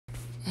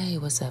Hey,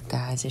 what's up,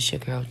 guys? It's your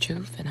girl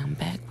Truth, and I'm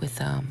back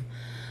with a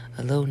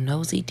little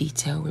nosy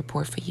detail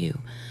report for you.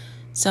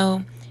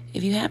 So,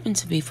 if you happen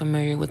to be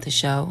familiar with the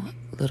show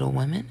Little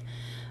Women,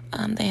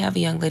 they have a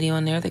young lady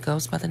on there that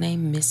goes by the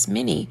name Miss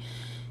Minnie.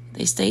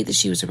 They state that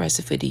she was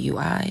arrested for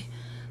DUI.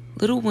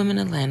 Little Women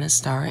Atlanta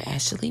star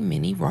Ashley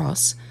Minnie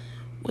Ross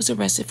was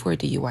arrested for a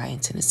DUI in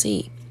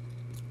Tennessee.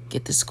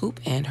 Get the scoop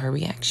and her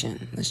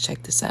reaction. Let's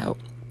check this out.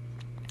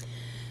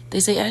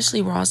 They say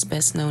Ashley Ross,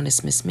 best known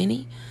as Miss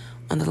Minnie,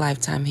 on the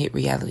Lifetime hit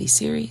reality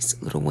series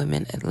Little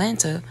Women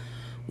Atlanta,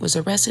 was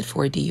arrested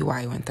for a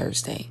DUI on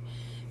Thursday.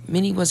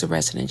 Minnie was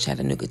arrested in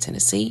Chattanooga,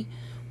 Tennessee,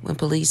 when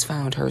police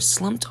found her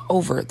slumped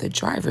over the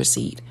driver's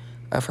seat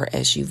of her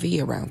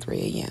SUV around 3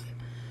 a.m.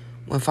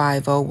 When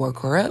 5-0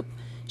 woke her up,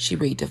 she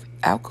reeked of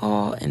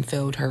alcohol and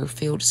failed her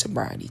field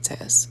sobriety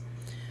test.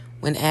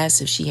 When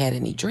asked if she had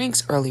any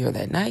drinks earlier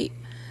that night,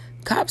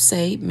 cops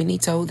say Minnie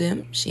told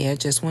them she had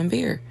just one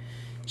beer.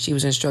 She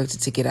was instructed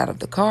to get out of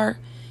the car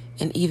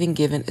and even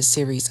given a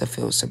series of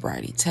field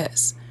sobriety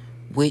tests,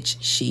 which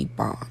she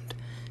bombed.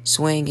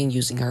 Swaying and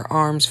using her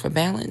arms for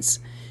balance,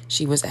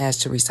 she was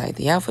asked to recite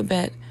the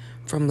alphabet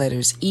from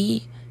letters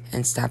E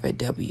and stop at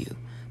W,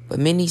 but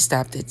Minnie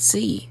stopped at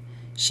C.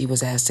 She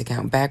was asked to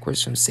count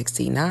backwards from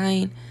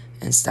 69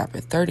 and stop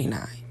at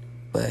 39,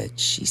 but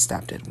she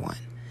stopped at 1.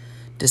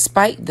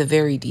 Despite the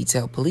very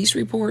detailed police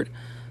report,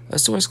 a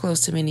source close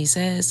to Minnie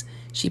says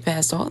she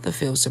passed all the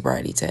field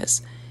sobriety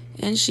tests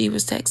and she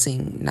was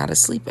texting, not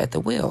asleep at the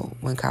wheel,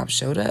 when cops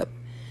showed up.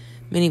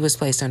 Minnie was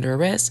placed under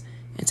arrest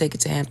and taken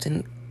to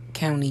Hampton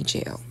County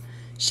Jail.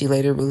 She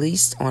later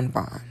released on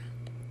bond.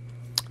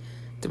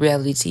 The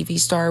reality TV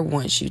star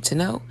wants you to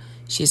know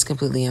she is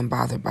completely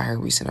unbothered by her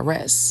recent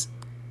arrests.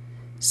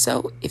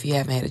 So, if you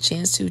haven't had a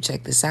chance to,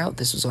 check this out.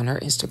 This was on her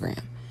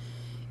Instagram.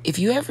 If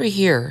you ever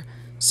hear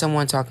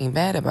someone talking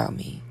bad about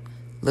me,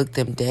 look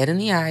them dead in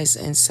the eyes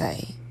and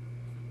say,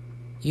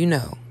 you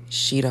know,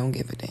 she don't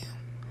give a damn.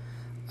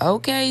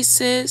 Okay,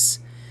 sis,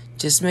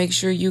 just make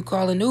sure you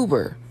call an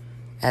Uber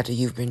after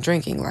you've been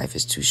drinking. Life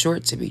is too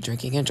short to be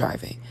drinking and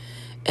driving.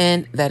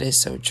 And that is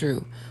so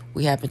true.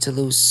 We happen to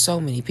lose so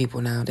many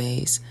people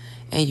nowadays,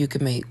 and you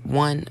can make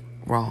one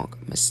wrong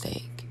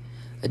mistake.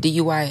 A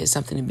DUI is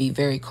something to be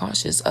very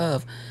cautious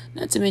of,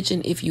 not to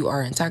mention if you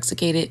are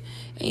intoxicated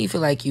and you feel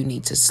like you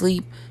need to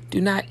sleep, do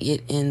not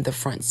get in the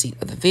front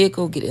seat of the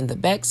vehicle, get in the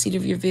back seat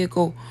of your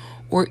vehicle,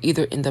 or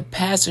either in the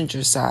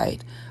passenger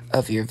side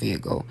of your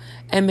vehicle,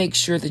 and make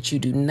sure that you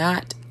do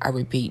not, I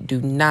repeat,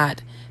 do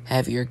not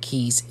have your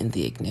keys in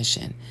the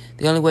ignition.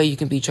 The only way you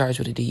can be charged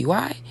with a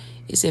DUI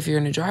is if you're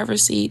in the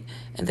driver's seat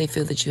and they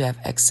feel that you have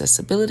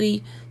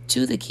accessibility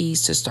to the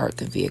keys to start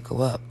the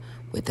vehicle up.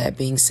 With that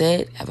being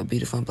said, have a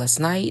beautiful and blessed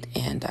night,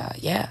 and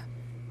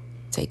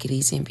take it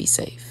easy and be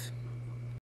safe.